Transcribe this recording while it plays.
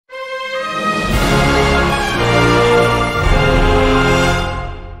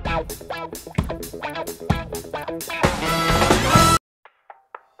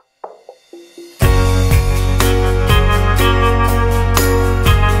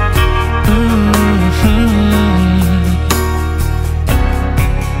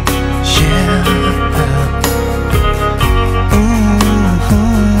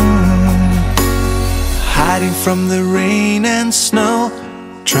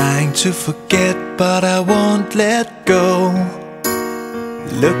Trying to forget, but I won't let go.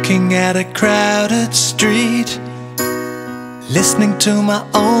 Looking at a crowded street, listening to my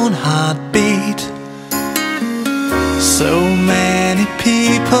own heartbeat. So many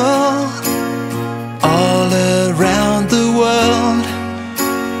people all around the world.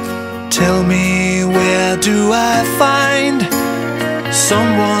 Tell me, where do I find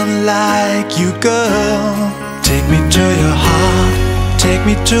someone like you, girl? Take me to your heart, take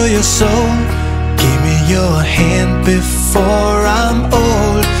me to your soul. Give me your hand before I'm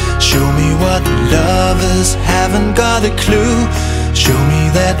old. Show me what lovers haven't got a clue. Show me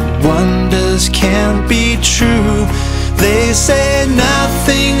that wonders can't be true. They say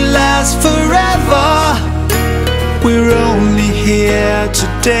nothing lasts forever. We're only here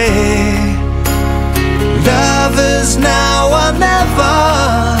today. Love is now or never.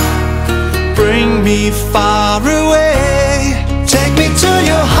 Bring me far away. Take me to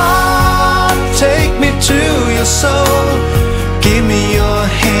your heart, take me to your soul. Give me your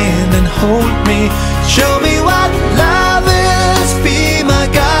hand and hold me. Show me what love is, be my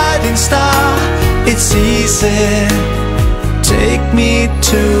guiding star. It's easy, take me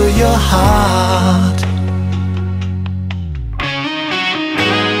to